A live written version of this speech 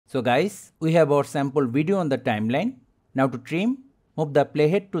So guys, we have our sample video on the timeline. Now to trim, move the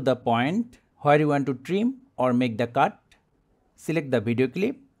playhead to the point where you want to trim or make the cut. Select the video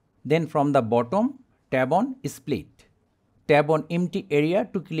clip. Then from the bottom, tab on split. Tab on empty area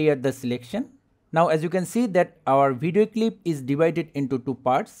to clear the selection. Now as you can see that our video clip is divided into two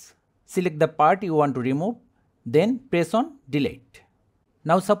parts. Select the part you want to remove. Then press on delete.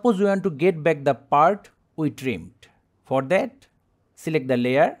 Now suppose we want to get back the part we trimmed. For that, select the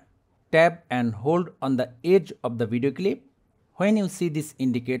layer, tab and hold on the edge of the video clip. When you see this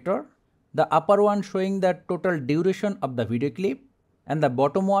indicator, the upper one showing the total duration of the video clip and the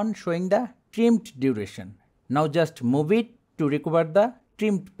bottom one showing the trimmed duration. Now just move it to recover the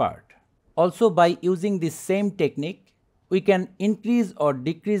trimmed part. Also by using this same technique, we can increase or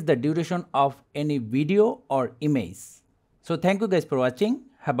decrease the duration of any video or image. So thank you guys for watching.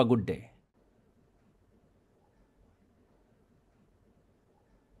 Have a good day.